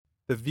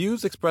The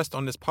views expressed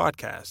on this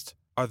podcast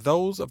are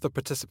those of the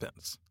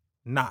participants,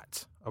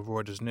 not of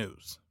Reuters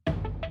News.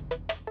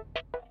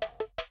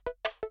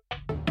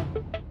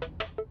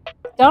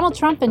 Donald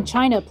Trump and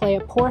China play a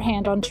poor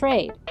hand on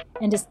trade,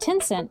 and is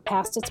Tencent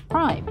past its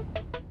prime?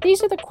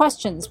 These are the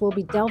questions we'll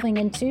be delving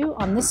into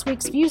on this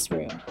week's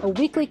Viewsroom, a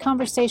weekly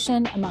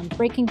conversation among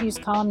Breaking Views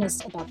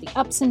columnists about the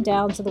ups and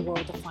downs of the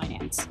world of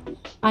finance.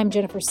 I'm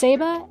Jennifer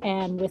Saba,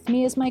 and with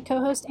me is my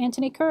co-host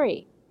Anthony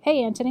Curry.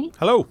 Hey, Anthony.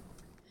 Hello.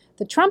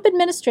 The Trump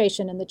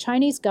administration and the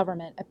Chinese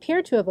government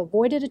appear to have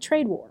avoided a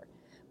trade war,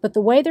 but the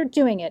way they're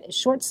doing it is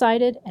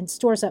short-sighted and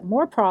stores up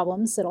more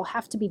problems that'll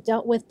have to be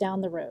dealt with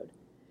down the road.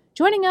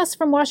 Joining us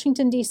from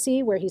Washington,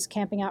 D.C., where he's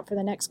camping out for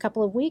the next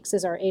couple of weeks,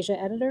 is our Asia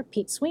editor,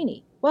 Pete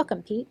Sweeney.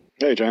 Welcome, Pete.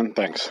 Hey, Jen.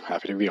 Thanks.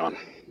 Happy to be on.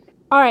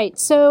 All right,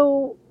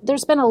 so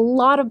there's been a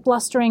lot of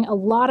blustering, a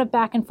lot of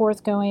back and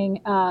forth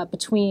going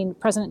between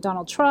President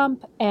Donald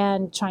Trump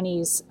and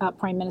Chinese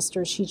Prime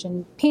Minister Xi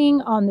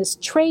Jinping on this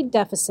trade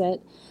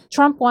deficit.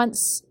 Trump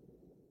wants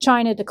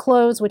China to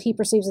close what he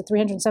perceives a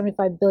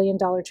 $375 billion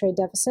trade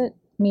deficit,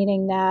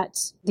 meaning that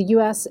the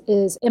U.S.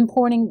 is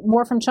importing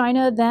more from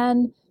China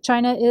than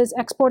China is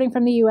exporting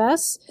from the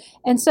U.S.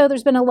 And so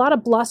there's been a lot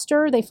of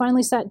bluster. They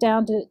finally sat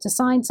down to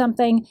sign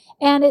something,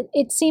 and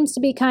it seems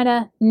to be kind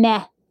of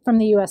meh from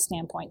the U.S.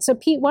 standpoint. So,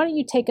 Pete, why don't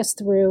you take us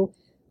through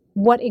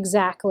what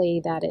exactly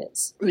that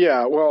is?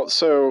 Yeah, well,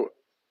 so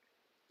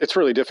it's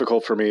really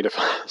difficult for me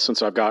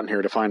since I've gotten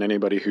here, to find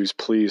anybody who's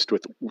pleased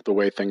with the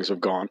way things have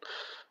gone.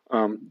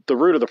 The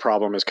root of the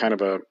problem is kind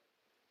of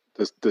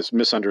this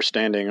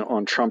misunderstanding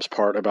on Trump's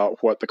part about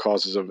what the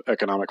causes of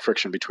economic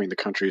friction between the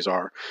countries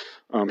are.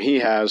 He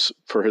has,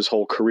 for his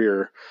whole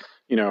career,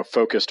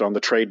 focused on the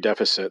trade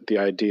deficit, the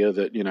idea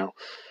that,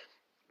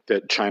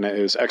 that China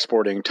is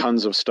exporting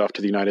tons of stuff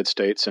to the United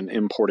States and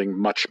importing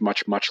much,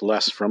 much, much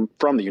less from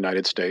the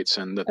United States,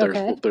 and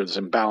that there's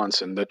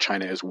imbalance and that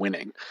China is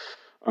winning.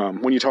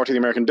 When you talk to the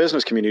American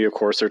business community, of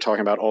course, they're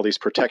talking about all these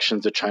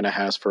protections that China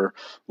has for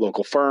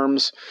local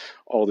firms,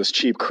 all this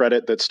cheap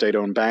credit that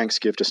state-owned banks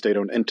give to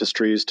state-owned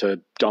industries to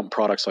dump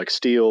products like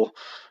steel,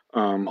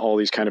 all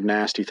these kind of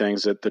nasty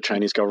things that the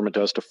Chinese government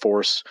does to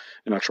force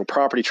intellectual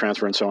property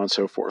transfer and so on and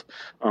so forth.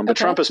 But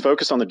Trump is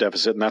focused on the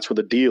deficit, and that's where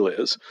the deal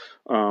is,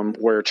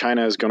 where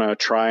China is going to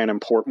try and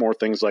import more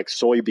things like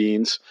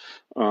soybeans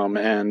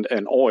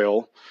and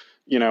oil,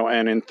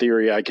 and in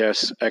theory, I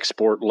guess,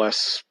 export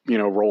less,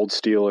 rolled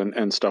steel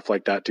and stuff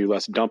like that, do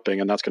less dumping,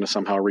 and that's going to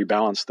somehow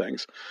rebalance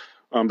things.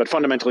 But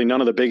fundamentally,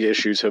 none of the big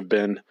issues have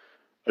been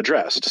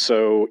addressed.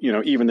 So,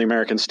 even the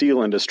American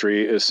steel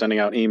industry is sending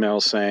out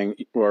emails saying,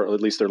 or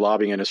at least their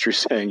lobbying industry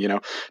saying,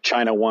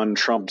 China 1,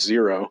 Trump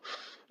 0.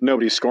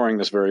 Nobody's scoring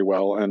this very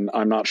well, and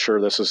I'm not sure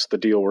this is the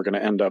deal we're going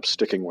to end up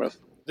sticking with.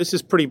 This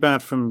is pretty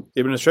bad from the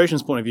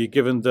administration's point of view,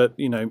 given that,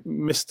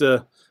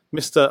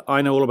 Mr.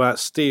 I know all about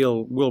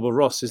steel, Wilbur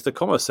Ross, is the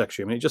Commerce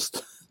Secretary. I mean,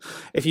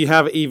 if you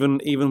have even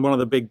one of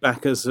the big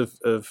backers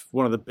of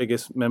one of the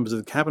biggest members of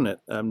the cabinet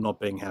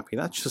not being happy,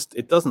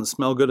 it doesn't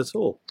smell good at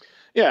all.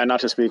 Yeah, not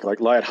to speak like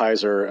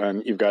Lighthizer,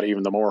 and you've got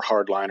even the more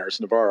hardliners,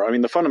 Navarro. I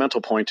mean, the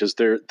fundamental point is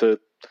the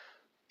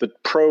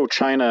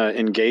pro-China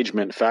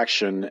engagement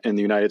faction in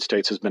the United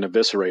States has been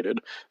eviscerated.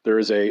 There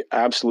is a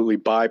absolutely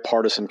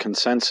bipartisan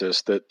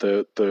consensus that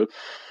the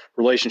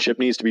relationship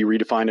needs to be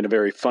redefined in a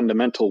very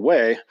fundamental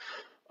way.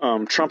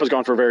 Trump has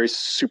gone for a very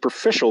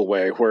superficial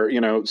way where,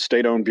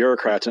 state-owned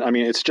bureaucrats, I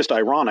mean, it's just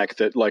ironic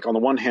that, like, on the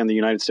one hand, the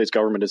United States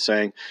government is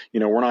saying,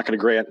 we're not going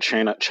to grant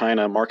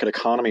China market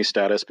economy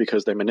status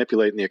because they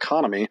manipulate in the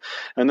economy.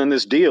 And then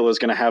this deal is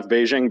going to have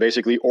Beijing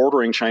basically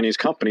ordering Chinese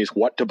companies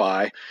what to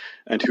buy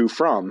and who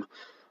from.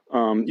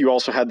 You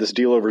also had this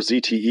deal over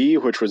ZTE,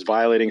 which was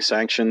violating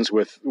sanctions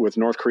with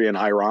North Korea and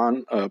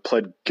Iran,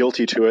 pled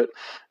guilty to it,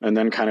 and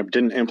then kind of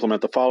didn't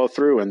implement the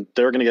follow-through. And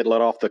they're going to get let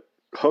off the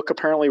hook,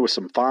 apparently, with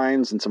some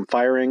fines and some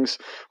firings,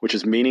 which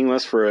is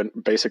meaningless for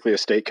basically a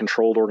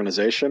state-controlled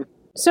organization.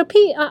 So,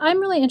 Pete, I'm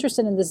really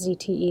interested in the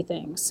ZTE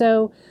thing.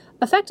 So,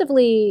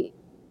 effectively,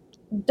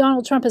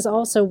 Donald Trump has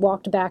also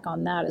walked back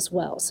on that as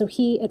well. So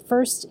he, at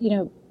first,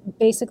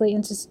 basically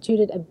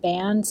instituted a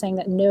ban saying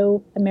that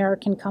no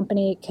American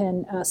company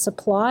can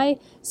supply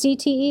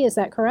ZTE. Is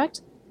that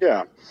correct?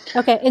 Yeah.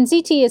 Okay, and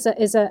ZTE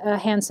is a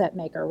handset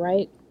maker,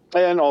 right?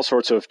 And all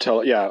sorts of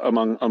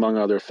among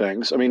other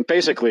things. I mean,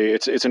 basically,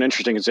 it's an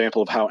interesting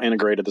example of how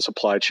integrated the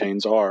supply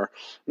chains are.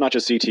 Not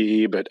just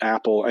ZTE, but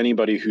Apple.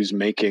 Anybody who's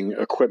making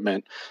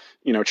equipment.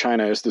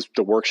 China is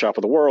the workshop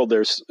of the world.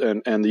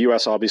 And the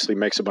U.S. obviously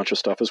makes a bunch of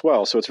stuff as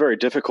well. So it's very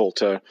difficult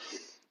to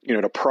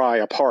pry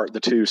apart the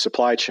two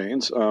supply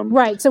chains.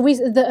 Right. So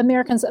the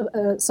Americans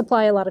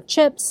supply a lot of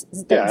chips.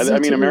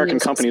 American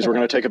companies were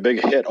going to take a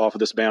big hit off of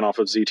this ban off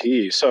of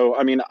ZTE. So,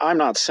 I'm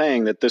not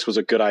saying that this was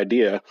a good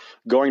idea.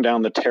 Going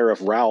down the tariff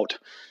route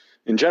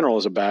in general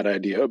is a bad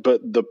idea.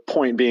 But the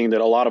point being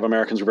that a lot of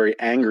Americans are very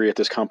angry at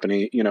this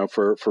company,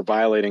 for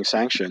violating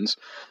sanctions.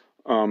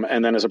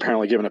 and then is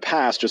apparently given a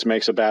pass, just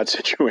makes a bad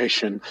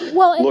situation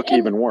look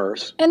even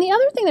worse. And the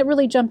other thing that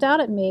really jumped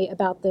out at me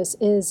about this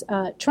is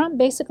Trump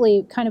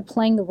basically kind of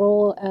playing the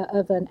role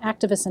of an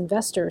activist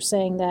investor,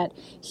 saying that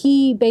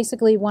he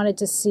basically wanted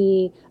to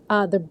see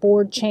the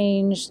board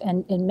change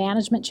and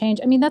management change.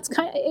 I mean, that's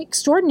kind of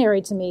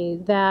extraordinary to me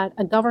that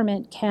a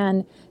government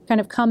can kind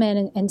of come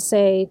in and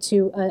say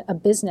to a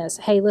business,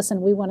 hey,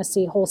 listen, we want to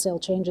see wholesale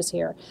changes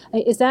here.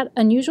 Is that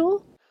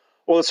unusual?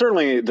 Well, it's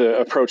certainly the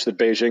approach that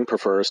Beijing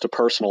prefers, to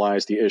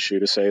personalize the issue,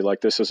 to say,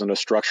 like, this isn't a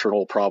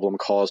structural problem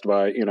caused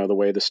by, the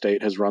way the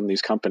state has run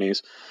these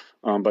companies,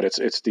 but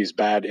it's these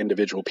bad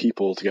individual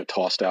people to get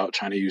tossed out.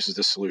 China uses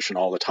this solution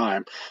all the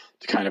time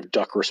to kind of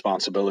duck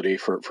responsibility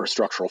for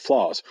structural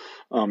flaws.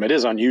 It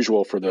is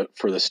unusual for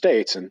the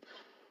states, and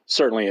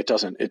certainly it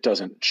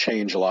doesn't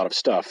change a lot of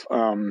stuff,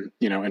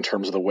 in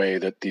terms of the way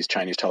that these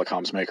Chinese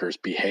telecoms makers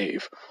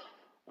behave.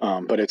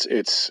 But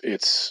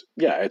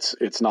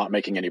it's not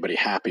making anybody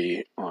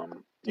happy,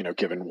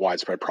 given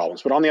widespread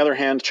problems. But on the other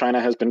hand,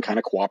 China has been kind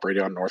of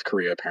cooperating on North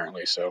Korea,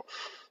 apparently, so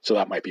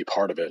that might be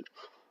part of it.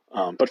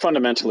 But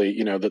fundamentally,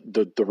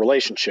 the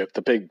relationship,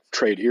 the big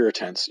trade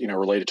irritants,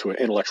 related to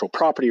intellectual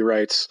property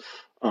rights,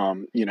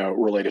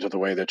 related to the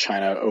way that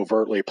China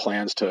overtly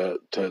plans to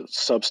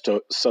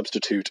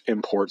substitute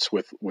imports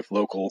with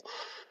local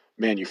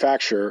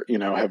manufacture,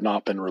 have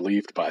not been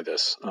relieved by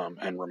this,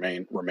 and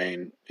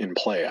remain in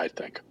play, I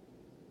think.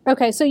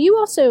 Okay, so you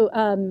also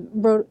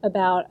wrote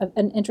about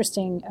an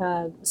interesting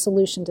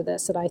solution to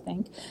this that I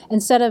think,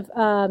 instead of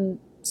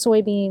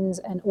soybeans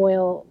and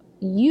oil,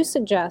 you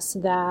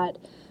suggest that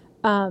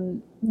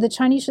the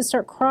Chinese should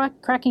start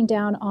cracking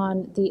down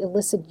on the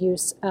illicit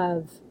use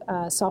of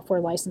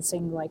software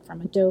licensing, like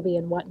from Adobe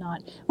and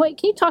whatnot. Wait,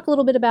 can you talk a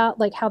little bit about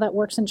like how that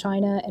works in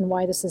China and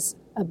why this is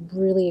a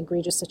really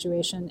egregious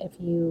situation if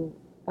you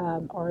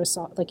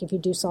if you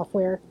do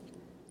software?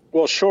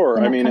 Well, sure.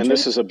 I mean, and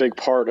this is a big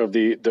part of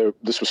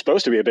this was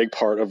supposed to be a big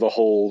part of the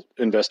whole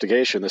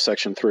investigation. The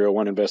Section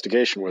 301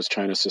 investigation was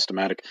China's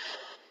systematic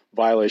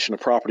violation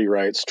of property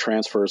rights,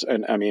 transfers,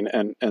 and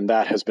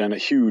that has been a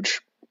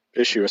huge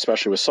issue,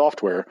 especially with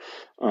software.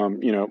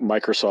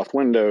 Microsoft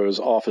Windows,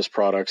 Office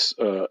products,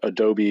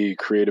 Adobe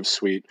Creative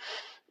Suite.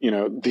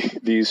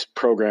 These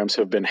programs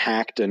have been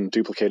hacked and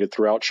duplicated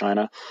throughout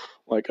China.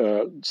 Like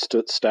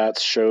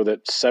stats show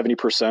that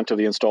 70% of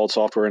the installed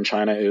software in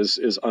China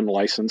is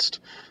unlicensed.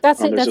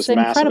 That's There's just this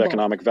massive incredible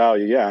economic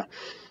value. Yeah.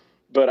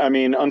 But I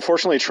mean,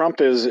 unfortunately,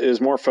 Trump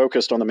is more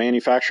focused on the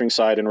manufacturing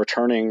side and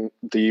returning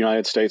the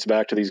United States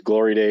back to these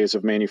glory days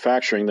of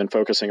manufacturing than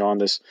focusing on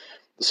the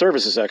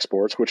services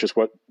exports, which is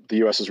what the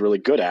U.S. is really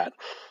good at.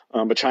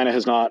 But China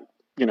has not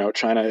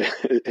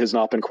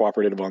been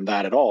cooperative on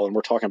that at all. And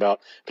we're talking about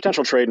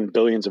potential trade in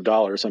billions of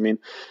dollars. I mean,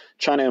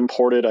 China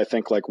imported, I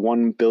think, like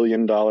 $1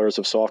 billion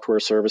of software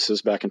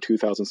services back in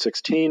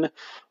 2016.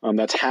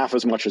 That's half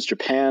as much as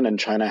Japan, and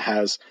China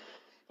has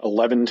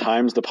 11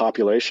 times the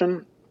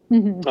population.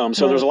 Mm-hmm.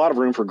 So there's a lot of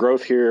room for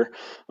growth here.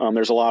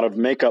 There's a lot of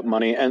makeup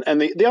money. And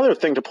the other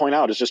thing to point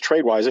out is just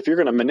trade-wise, if you're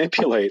going to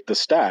manipulate the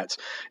stats,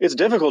 it's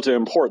difficult to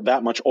import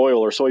that much oil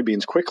or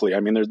soybeans quickly. I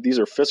mean, these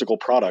are physical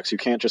products. You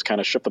can't just kind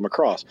of ship them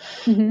across.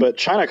 Mm-hmm. But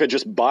China could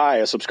just buy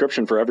a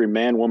subscription for every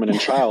man, woman, and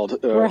child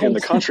right. in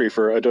the country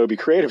for Adobe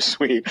Creative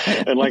Suite.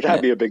 And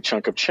that'd be a big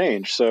chunk of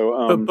change.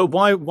 So, But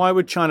why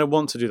would China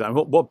want to do that?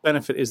 What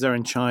benefit is there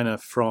in China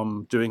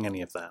from doing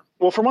any of that?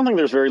 Well, for one thing,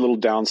 there's very little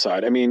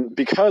downside. I mean,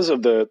 because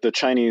of the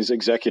Chinese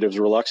executives'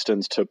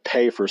 reluctance to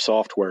pay for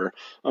software,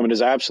 it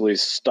has absolutely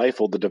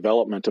stifled the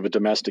development of a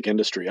domestic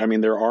industry. I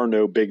mean, there are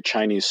no big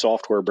Chinese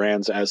software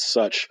brands as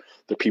such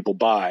that people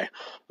buy.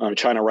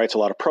 China writes a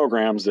lot of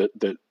programs that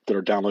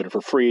are downloaded for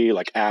free,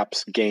 like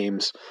apps,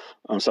 games,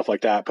 stuff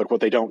like that. But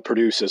what they don't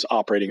produce is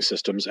operating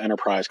systems,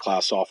 enterprise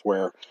class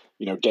software,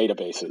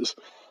 databases.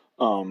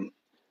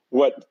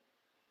 What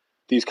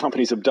these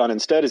companies have done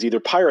instead is either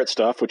pirate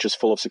stuff, which is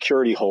full of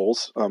security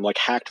holes, like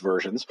hacked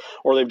versions,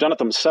 or they've done it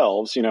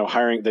themselves,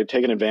 they've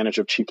taken advantage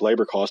of cheap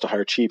labor costs to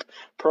hire cheap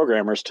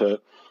programmers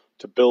to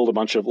build a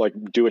bunch of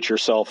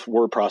do-it-yourself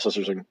word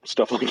processors and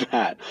stuff like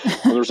that.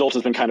 And the result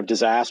has been kind of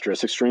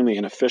disastrous, extremely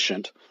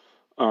inefficient,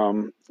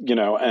 and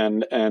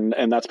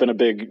that's been a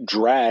big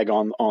drag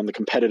on the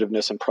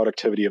competitiveness and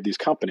productivity of these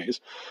companies.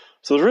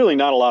 So there's really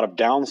not a lot of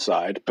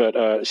downside, but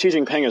Xi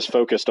Jinping is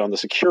focused on the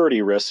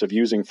security risks of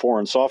using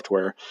foreign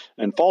software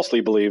and falsely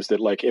believes that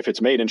if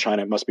it's made in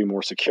China, it must be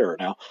more secure.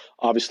 Now,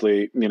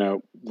 obviously,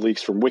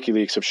 leaks from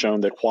WikiLeaks have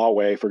shown that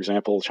Huawei, for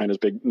example, China's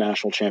big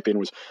national champion,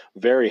 was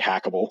very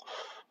hackable.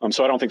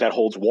 So I don't think that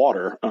holds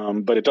water,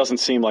 but it doesn't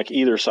seem like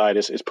either side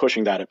is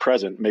pushing that at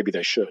present. Maybe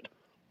they should.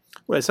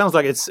 Well, it sounds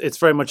like it's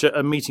very much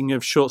a meeting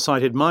of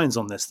short-sighted minds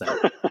on this then.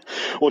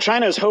 Well,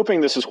 China is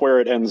hoping this is where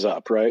it ends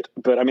up, right?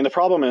 But I mean, the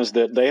problem is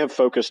that they have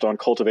focused on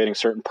cultivating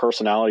certain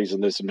personalities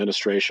in this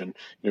administration.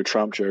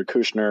 Trump, Jared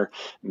Kushner,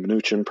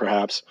 Mnuchin,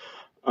 perhaps.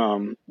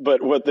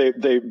 But what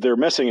they're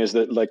missing is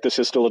that this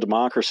is still a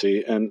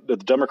democracy, and the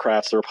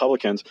Democrats, the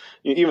Republicans,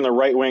 even the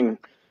right wing,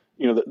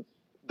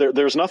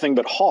 there's nothing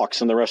but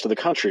hawks in the rest of the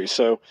country.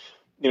 So,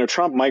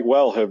 Trump might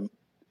well have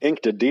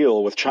inked a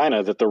deal with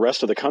China that the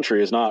rest of the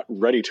country is not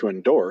ready to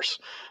endorse,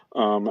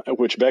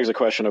 which begs the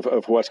question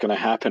of what's going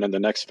to happen in the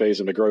next phase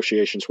of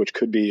negotiations, which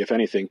could be, if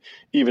anything,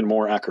 even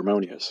more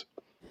acrimonious.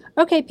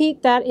 Okay,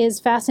 Pete, that is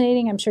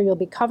fascinating. I'm sure you'll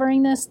be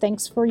covering this.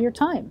 Thanks for your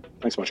time.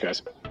 Thanks so much,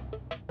 guys.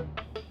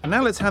 And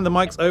now let's hand the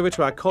mics over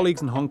to our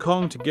colleagues in Hong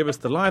Kong to give us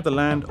the lie of the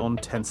land on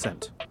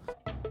Tencent.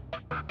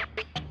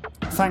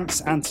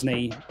 Thanks,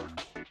 Anthony.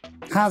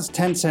 Has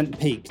Tencent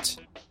peaked?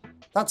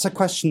 That's a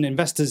question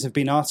investors have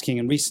been asking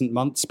in recent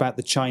months about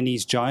the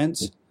Chinese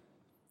giant.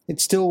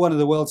 It's still one of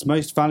the world's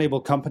most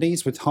valuable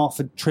companies with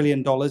 $500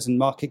 billion in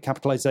market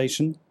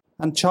capitalization.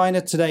 And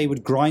China today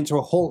would grind to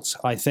a halt,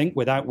 I think,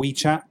 without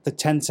WeChat, the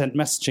Tencent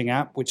messaging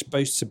app, which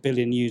boasts 1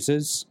 billion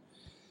users.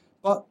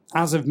 But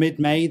as of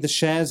mid-May, the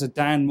shares are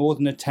down more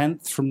than a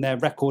tenth from their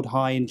record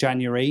high in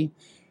January,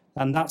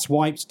 and that's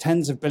wiped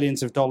tens of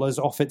billions of dollars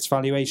off its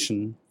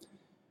valuation.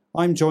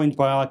 I'm joined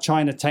by our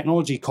China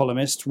technology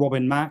columnist,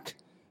 Robin Mack,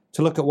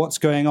 to look at what's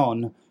going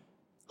on.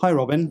 Hi,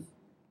 Robin.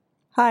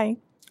 Hi.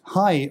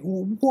 Hi.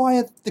 Why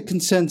are the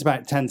concerns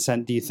about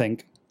Tencent, do you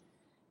think?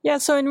 Yeah,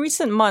 so in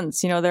recent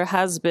months, there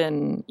has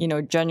been,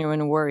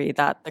 genuine worry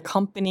that the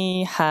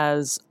company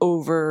has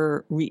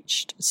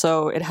overreached.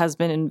 So it has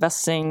been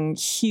investing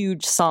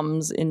huge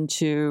sums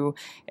into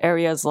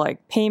areas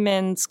like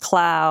payments,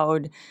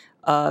 cloud,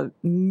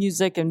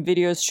 music and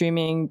video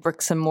streaming,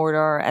 bricks and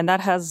mortar, and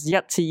that has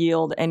yet to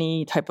yield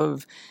any type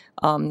of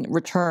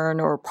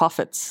return or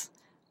profits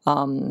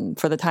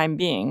for the time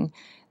being.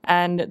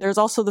 And there's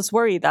also this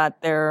worry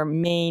that their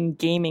main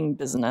gaming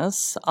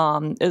business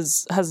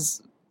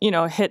has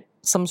hit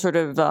some sort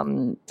of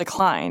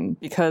decline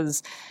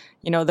because,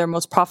 their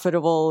most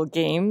profitable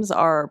games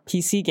are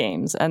PC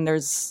games. And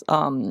there's,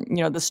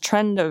 this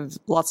trend of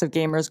lots of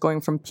gamers going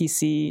from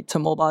PC to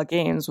mobile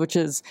games, which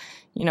is,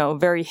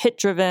 very hit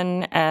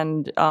driven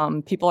and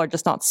people are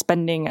just not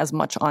spending as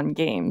much on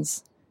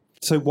games.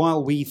 So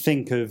while we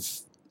think of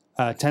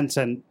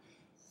Tencent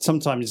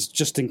sometimes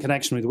just in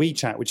connection with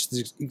WeChat, which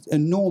is an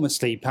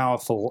enormously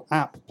powerful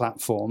app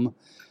platform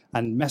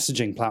and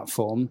messaging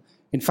platform,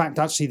 in fact,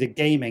 actually, the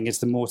gaming is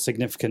the more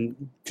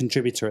significant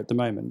contributor at the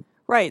moment.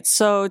 Right.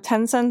 So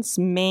Tencent's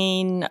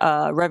main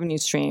revenue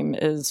stream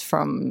is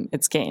from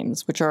its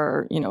games, which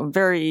are,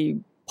 very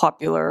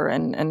popular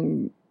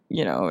and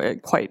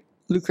quite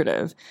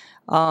lucrative.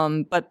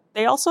 But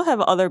they also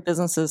have other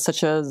businesses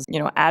such as,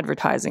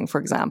 advertising, for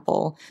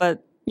example.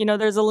 But,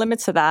 there's a limit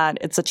to that.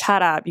 It's a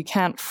chat app. You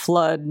can't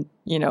flood,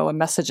 a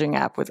messaging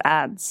app with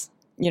ads.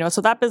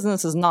 So that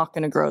business is not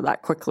going to grow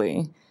that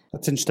quickly.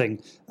 That's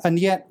interesting. And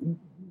yet,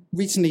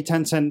 recently,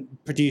 Tencent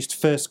produced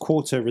first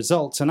quarter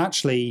results. And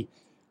actually,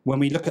 when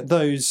we look at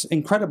those,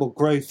 incredible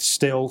growth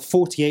still,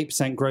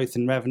 48% growth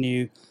in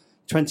revenue,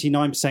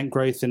 29%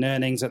 growth in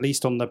earnings, at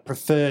least on the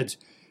preferred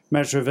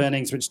measure of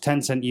earnings, which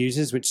Tencent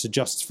uses, which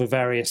adjusts for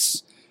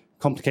various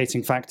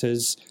complicating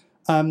factors.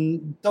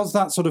 Does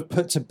that sort of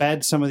put to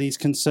bed some of these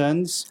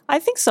concerns? I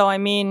think so. I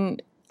mean,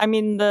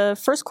 the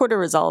first quarter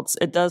results,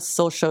 it does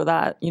still show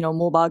that,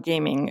 mobile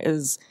gaming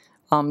is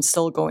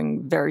still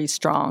going very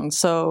strong.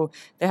 So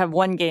they have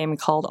one game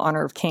called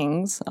Honor of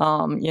Kings,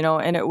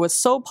 and it was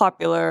so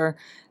popular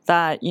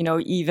that,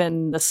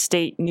 even the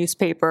state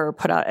newspaper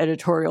put out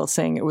editorials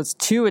saying it was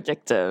too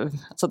addictive.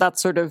 So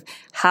that's sort of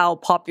how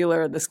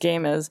popular this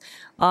game is.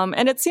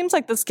 And it seems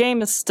like this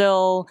game is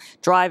still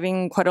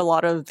driving quite a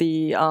lot of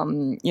the,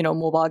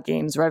 mobile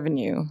games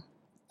revenue.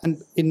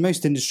 And in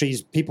most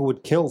industries, people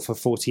would kill for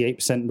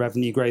 48%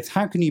 revenue growth.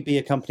 How can you be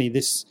a company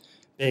this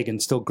big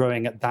and still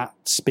growing at that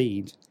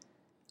speed?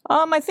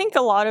 I think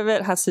a lot of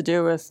it has to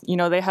do with,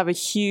 they have a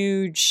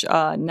huge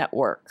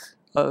network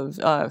of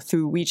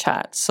through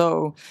WeChat.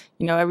 So,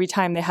 every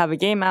time they have a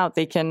game out,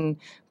 they can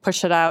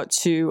push it out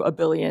to 1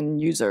 billion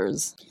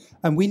users.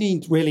 And we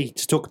need really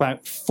to talk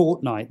about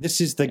Fortnite.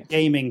 This is the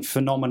gaming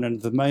phenomenon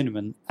of the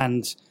moment.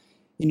 And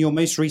in your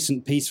most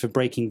recent piece for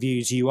Breaking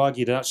Views, you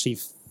argued that actually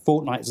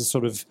Fortnite is a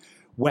sort of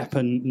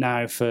weapon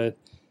now for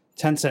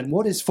Tencent.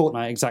 What is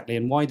Fortnite exactly,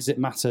 and why does it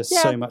matter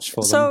so much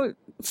for them? So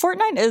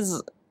Fortnite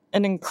is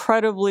an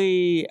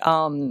incredibly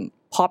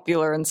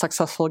popular and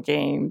successful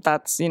game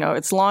that's,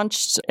 it's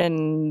launched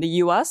in the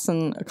US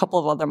and a couple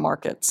of other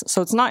markets.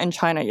 So it's not in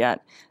China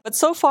yet. But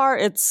so far,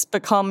 it's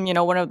become,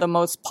 one of the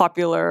most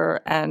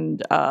popular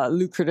and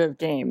lucrative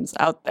games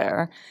out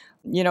there.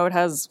 It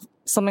has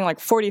something like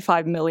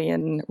 45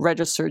 million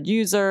registered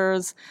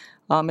users.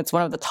 It's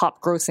one of the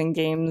top grossing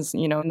games,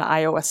 in the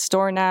iOS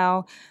store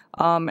now.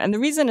 And the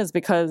reason is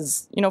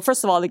because,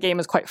 first of all, the game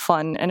is quite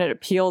fun and it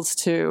appeals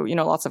to,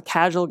 lots of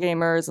casual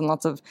gamers and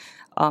lots of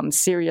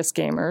serious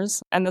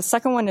gamers. And the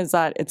second one is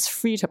that it's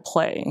free to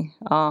play.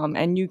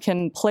 And you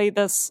can play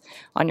this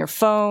on your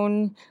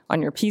phone,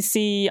 on your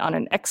PC, on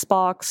an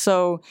Xbox.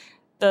 So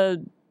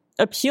the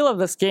appeal of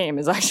this game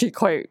is actually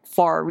quite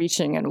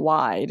far-reaching and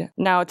wide.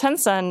 Now,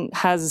 Tencent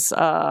has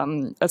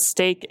a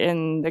stake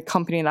in the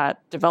company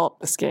that developed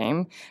this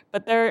game,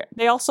 but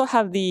they also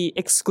have the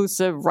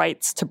exclusive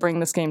rights to bring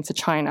this game to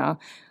China.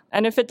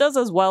 And if it does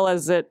as well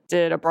as it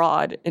did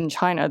abroad in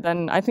China,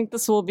 then I think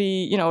this will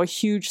be, a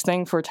huge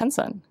thing for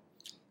Tencent.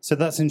 So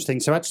that's interesting.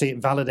 So actually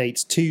it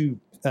validates two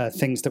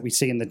things that we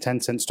see in the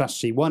Tencent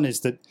strategy. One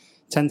is that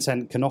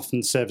Tencent can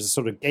often serve as a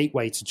sort of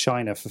gateway to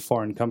China for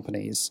foreign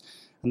companies.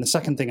 And the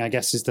second thing, I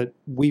guess, is that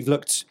we've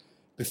looked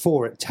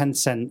before at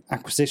Tencent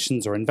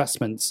acquisitions or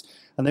investments,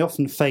 and they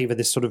often favor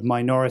this sort of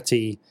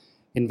minority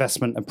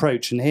investment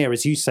approach. And here,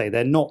 as you say,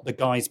 they're not the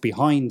guys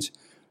behind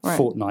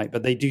Fortnite,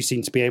 but they do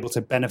seem to be able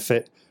to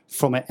benefit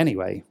from it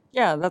anyway.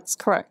 Yeah, that's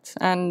correct.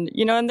 And,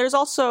 and there's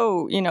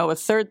also, a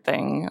third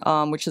thing,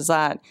 which is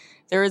that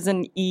there is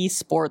an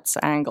esports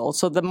angle.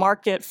 So the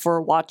market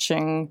for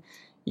watching,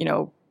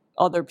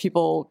 other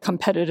people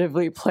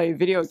competitively play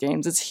video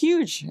games is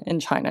huge in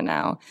China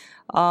now.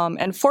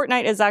 And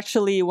Fortnite is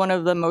actually one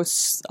of the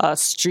most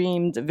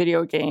streamed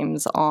video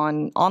games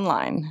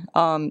online.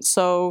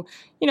 So,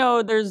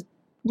 there's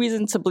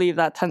reason to believe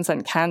that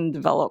Tencent can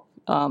develop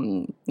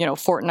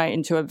Fortnite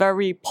into a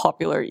very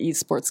popular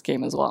esports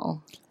game as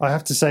well. I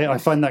have to say, I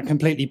find that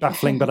completely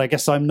baffling, but I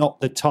guess I'm not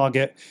the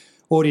target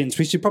audience.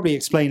 We should probably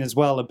explain as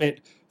well a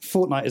bit.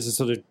 Fortnite is a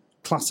sort of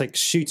classic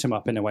shoot 'em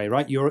up in a way,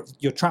 right?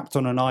 You're trapped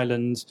on an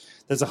island.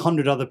 There's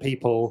 100 other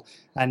people,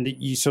 and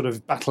you sort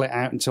of battle it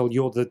out until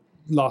you're the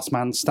last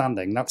man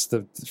standing. That's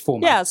the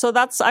format. Yeah, so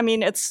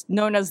it's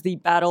known as the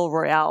Battle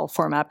Royale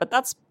format, but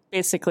that's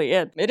basically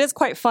it. It is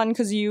quite fun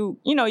because you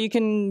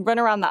can run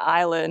around the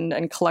island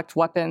and collect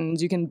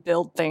weapons. You can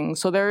build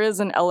things. So there is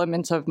an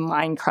element of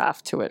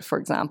Minecraft to it, for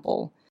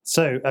example.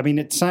 So,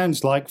 it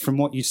sounds like from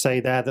what you say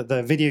there that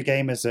the video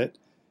gamers at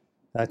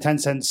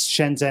Tencent's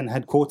Shenzhen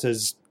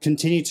headquarters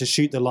continue to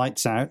shoot the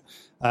lights out,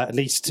 at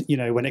least,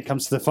 when it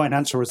comes to the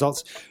financial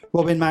results.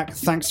 Robin Mak,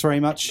 thanks very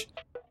much.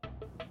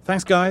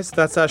 Thanks, guys.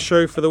 That's our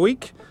show for the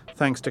week.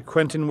 Thanks to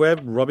Quentin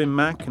Webb, Robin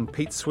Mak, and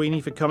Pete Sweeney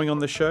for coming on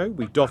the show.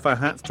 We doff our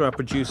hats to our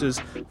producers,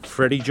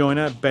 Freddie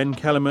Joyner, Ben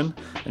Kellerman,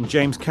 and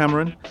James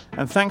Cameron.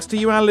 And thanks to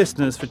you, our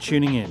listeners, for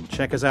tuning in.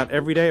 Check us out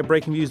every day at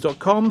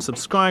breakingviews.com,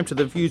 subscribe to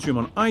The Viewsroom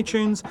on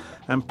iTunes,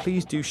 and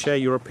please do share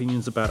your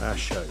opinions about our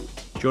show.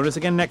 Join us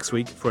again next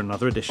week for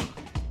another edition.